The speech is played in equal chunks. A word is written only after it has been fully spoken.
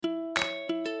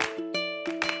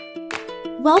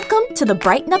Welcome to the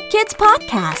Brighten Up Kids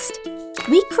podcast.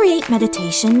 We create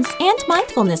meditations and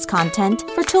mindfulness content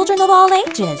for children of all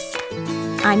ages.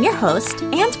 I'm your host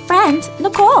and friend,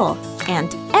 Nicole,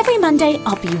 and every Monday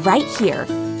I'll be right here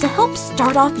to help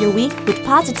start off your week with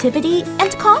positivity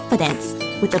and confidence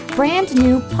with a brand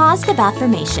new positive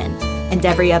affirmation. And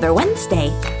every other Wednesday,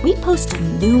 we post a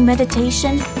new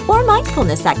meditation or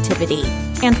mindfulness activity.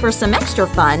 And for some extra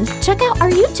fun, check out our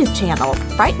YouTube channel,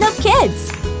 Brighten Up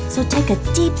Kids. So take a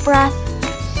deep breath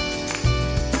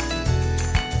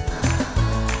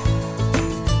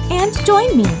and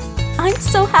join me. I'm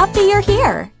so happy you're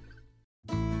here.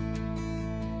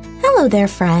 Hello there,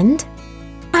 friend.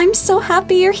 I'm so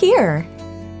happy you're here.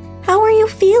 How are you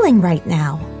feeling right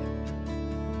now?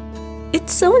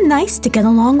 It's so nice to get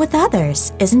along with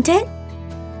others, isn't it?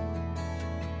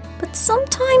 But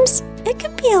sometimes it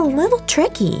can be a little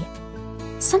tricky.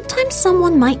 Sometimes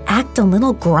someone might act a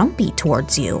little grumpy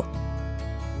towards you.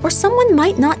 Or someone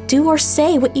might not do or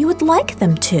say what you would like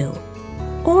them to.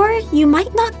 Or you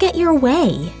might not get your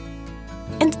way.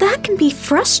 And that can be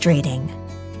frustrating.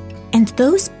 And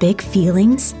those big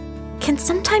feelings can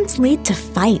sometimes lead to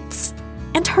fights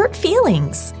and hurt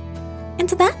feelings. And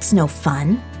that's no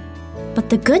fun.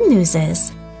 But the good news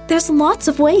is, there's lots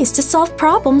of ways to solve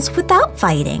problems without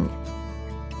fighting.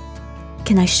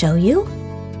 Can I show you?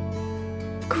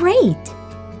 Great!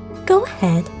 Go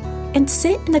ahead and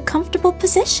sit in a comfortable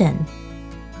position.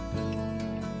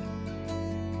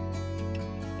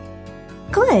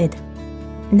 Good!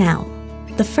 Now,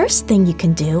 the first thing you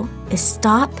can do is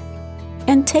stop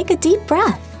and take a deep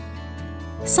breath.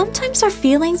 Sometimes our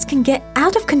feelings can get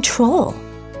out of control,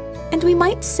 and we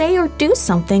might say or do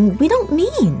something we don't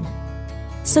mean.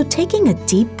 So taking a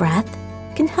deep breath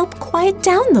can help quiet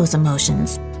down those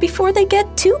emotions before they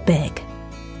get too big.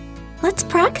 Let's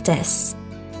practice.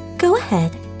 Go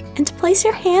ahead and place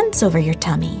your hands over your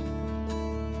tummy.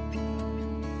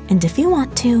 And if you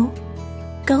want to,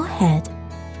 go ahead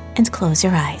and close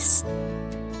your eyes.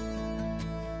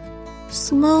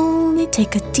 Slowly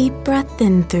take a deep breath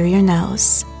in through your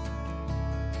nose.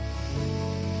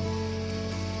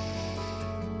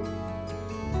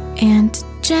 And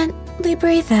gently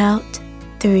breathe out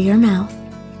through your mouth.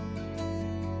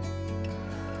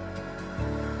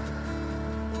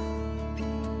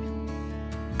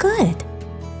 Good.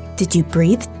 Did you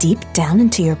breathe deep down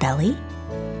into your belly?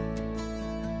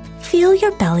 Feel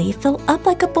your belly fill up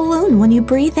like a balloon when you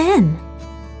breathe in,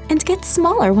 and get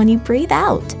smaller when you breathe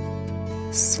out.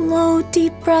 Slow,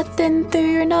 deep breath in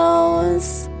through your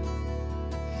nose.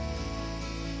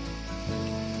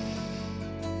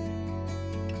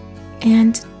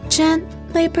 And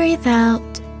gently breathe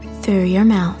out through your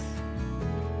mouth.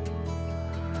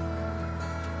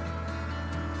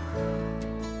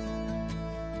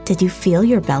 Did you feel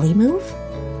your belly move?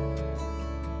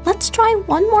 Let's try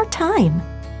one more time.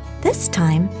 This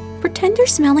time, pretend you're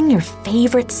smelling your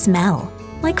favorite smell,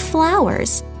 like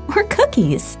flowers or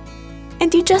cookies,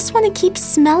 and you just want to keep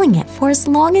smelling it for as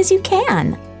long as you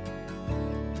can.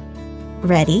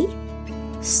 Ready?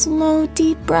 Slow,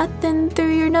 deep breath in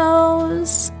through your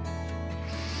nose.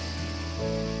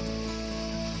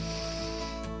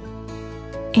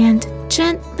 And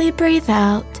gently breathe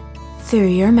out through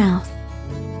your mouth.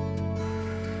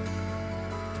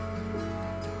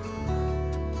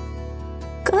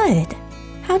 Good.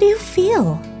 How do you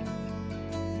feel?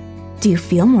 Do you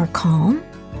feel more calm?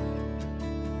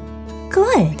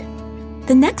 Good.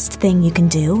 The next thing you can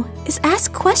do is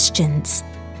ask questions.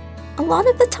 A lot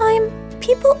of the time,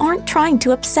 people aren't trying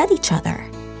to upset each other.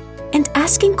 And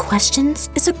asking questions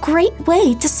is a great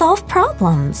way to solve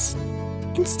problems.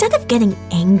 Instead of getting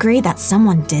angry that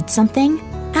someone did something,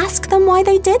 ask them why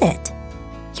they did it.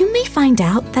 You may find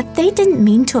out that they didn't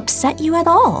mean to upset you at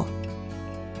all.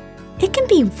 It can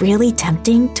be really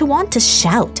tempting to want to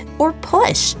shout or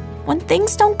push when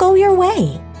things don't go your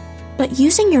way. But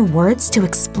using your words to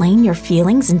explain your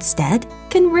feelings instead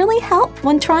can really help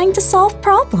when trying to solve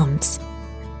problems.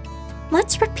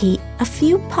 Let's repeat a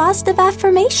few positive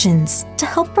affirmations to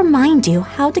help remind you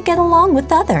how to get along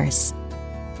with others.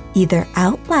 Either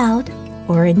out loud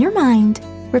or in your mind,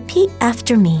 repeat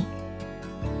after me.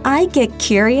 I get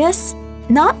curious,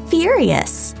 not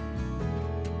furious.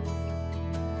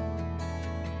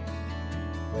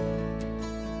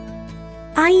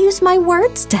 I use my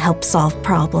words to help solve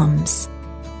problems.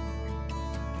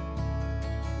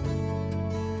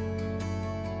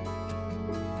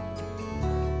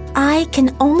 I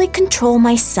can only control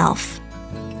myself.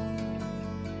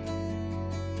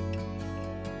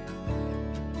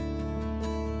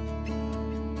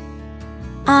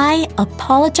 I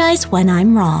apologize when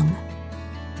I'm wrong.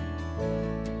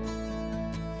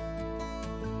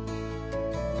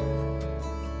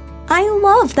 I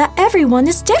love that everyone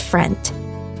is different.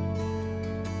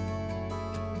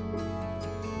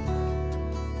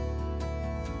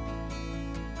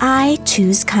 I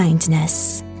choose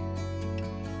kindness.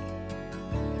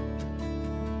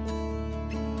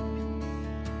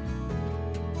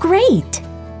 Great!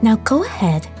 Now go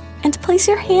ahead and place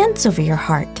your hands over your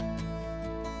heart.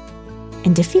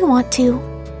 And if you want to,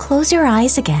 close your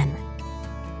eyes again.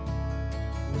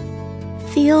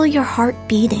 Feel your heart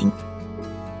beating.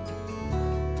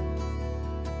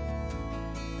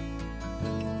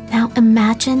 Now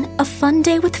imagine a fun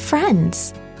day with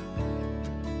friends.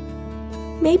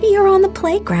 Maybe you're on the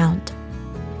playground,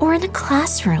 or in a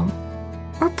classroom,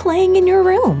 or playing in your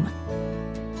room.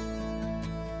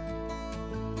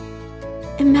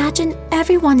 Imagine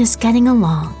everyone is getting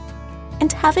along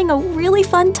and having a really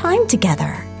fun time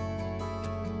together.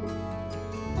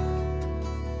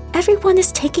 Everyone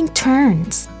is taking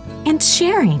turns and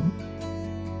sharing.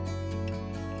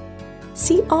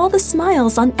 See all the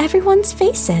smiles on everyone's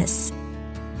faces.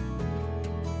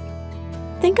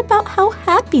 Think about how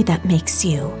happy that makes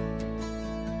you.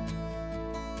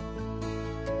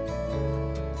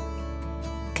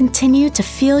 Continue to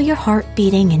feel your heart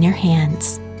beating in your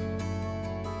hands.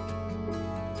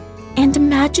 And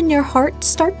imagine your heart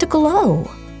start to glow.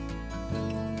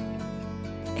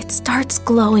 It starts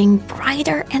glowing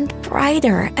brighter and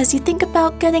brighter as you think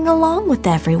about getting along with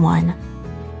everyone,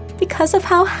 because of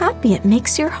how happy it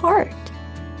makes your heart.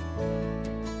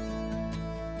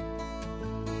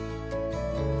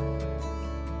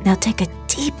 Now take a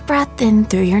deep breath in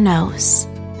through your nose.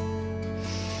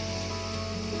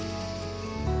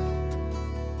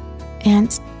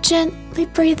 And gently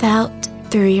breathe out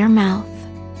through your mouth.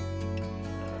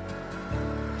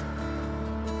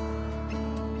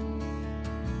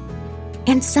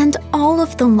 And send all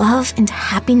of the love and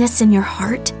happiness in your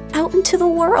heart out into the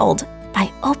world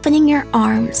by opening your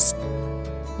arms,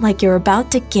 like you're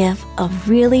about to give a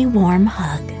really warm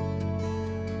hug.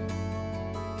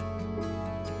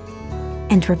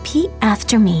 And repeat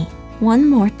after me one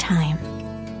more time.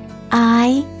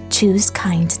 I choose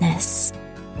kindness.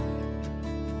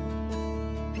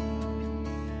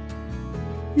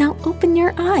 Now open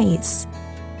your eyes.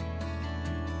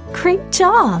 Great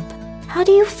job! How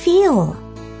do you feel?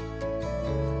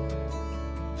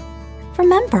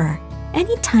 Remember,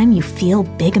 anytime you feel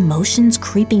big emotions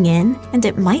creeping in and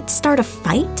it might start a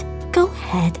fight, go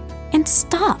ahead and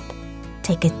stop.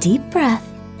 Take a deep breath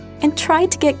and try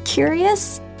to get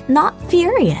curious, not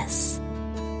furious.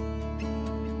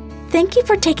 Thank you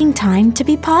for taking time to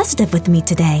be positive with me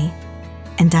today,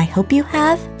 and I hope you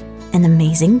have an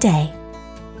amazing day.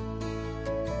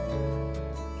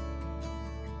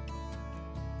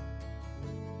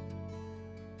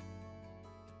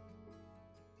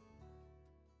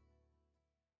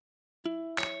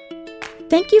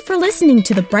 Thank you for listening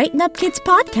to the Brighten Up Kids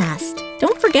podcast.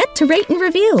 Don't forget to rate and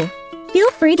review. Feel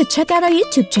free to check out our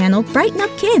YouTube channel, Brighten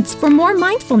Up Kids, for more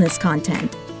mindfulness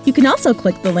content. You can also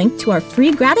click the link to our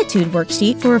free gratitude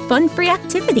worksheet for a fun-free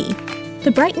activity.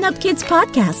 The Brighten Up Kids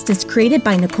podcast is created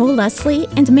by Nicole Leslie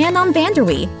and Manon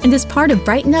Vanderwee and is part of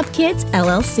Brighten Up Kids,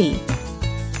 LLC.